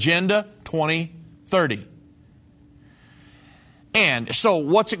 Agenda 2030. And so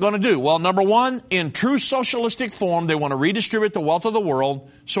what's it going to do? Well, number one, in true socialistic form, they want to redistribute the wealth of the world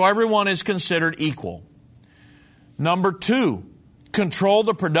so everyone is considered equal. Number two, control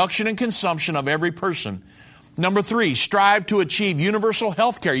the production and consumption of every person. Number three, strive to achieve universal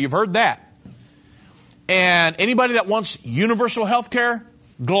health care. You've heard that. And anybody that wants universal health care,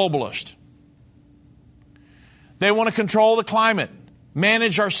 globalist. They want to control the climate.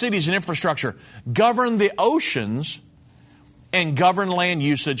 manage our cities and infrastructure, govern the oceans, and govern land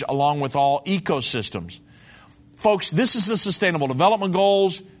usage along with all ecosystems. Folks, this is the Sustainable Development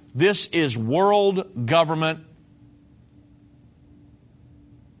Goals. This is world government.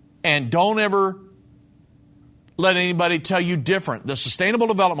 And don't ever let anybody tell you different. The Sustainable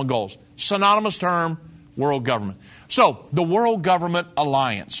Development Goals, synonymous term, world government. So, the World Government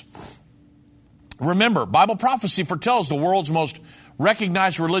Alliance. Remember, Bible prophecy foretells the world's most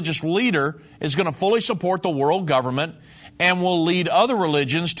recognized religious leader is going to fully support the world government and will lead other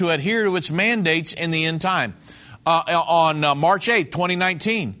religions to adhere to its mandates in the end time. On March 8,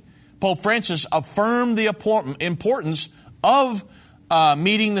 2019, Pope Francis affirmed the importance of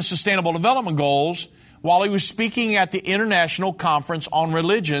meeting the Sustainable Development Goals while he was speaking at the International Conference on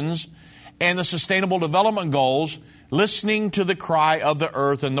Religions and the Sustainable Development Goals, listening to the cry of the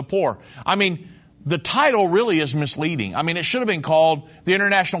earth and the poor. I mean, the title really is misleading. I mean, it should have been called the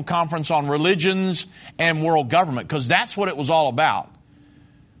International Conference on Religions and World Government, because that's what it was all about.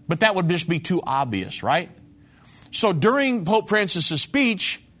 But that would just be too obvious, right? So during Pope Francis's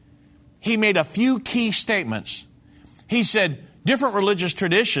speech, he made a few key statements. He said, different religious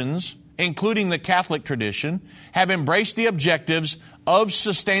traditions, including the Catholic tradition, have embraced the objectives of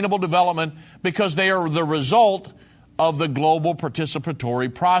sustainable development because they are the result of the global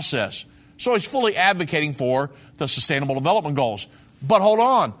participatory process. So he's fully advocating for the Sustainable Development Goals. But hold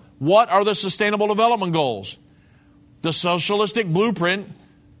on. What are the Sustainable Development Goals? The socialistic blueprint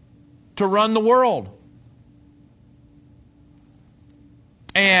to run the world.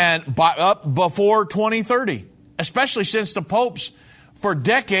 And up before 2030, especially since the popes for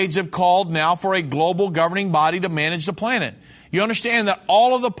decades have called now for a global governing body to manage the planet. You understand that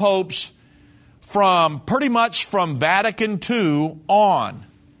all of the popes pretty much from Vatican II on,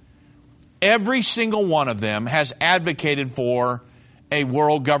 every single one of them has advocated for a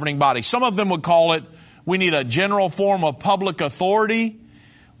world governing body. Some of them would call it, we need a general form of public authority.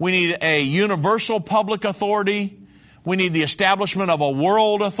 We need a universal public authority. We need the establishment of a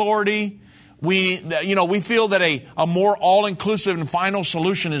world authority. We feel that a more all-inclusive and final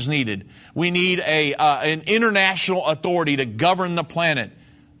solution is needed. We need an international authority to govern the planet.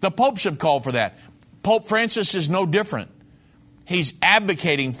 The popes have called for that. Pope Francis is no different. He's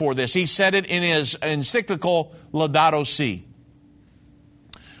advocating for this. He said it in his encyclical Laudato Si.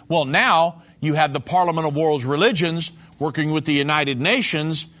 Well, now you have the Parliament of World Religions working with the United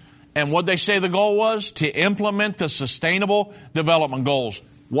Nations, and what they say the goal was? To implement the Sustainable Development Goals.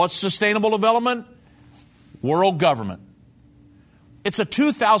 What's sustainable development? World government. It's a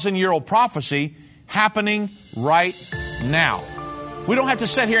 2,000-year-old prophecy happening right now. We don't have to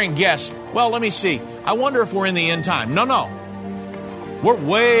sit here and guess, well, let me see. I wonder if we're in the end time. No. We're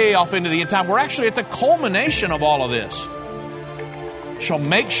way off into the end time. We're actually at the culmination of all of this. So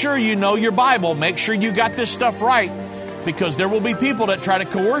make sure you know your Bible. Make sure you got this stuff right, because there will be people that try to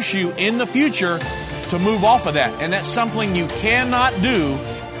coerce you in the future to move off of that. And that's something you cannot do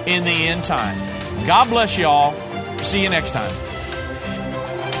in the end time. God bless you all. See you next time.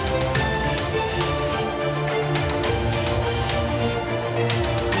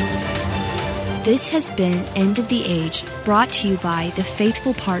 This has been End of the Age, brought to you by the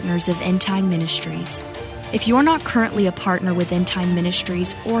faithful partners of End Time Ministries. If you're not currently a partner with End Time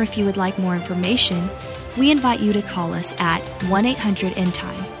Ministries, or if you would like more information, we invite you to call us at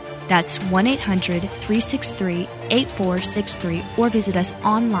 1-800-END-TIME. That's 1-800-363-8463, or visit us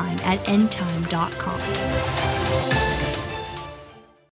online at endtime.com.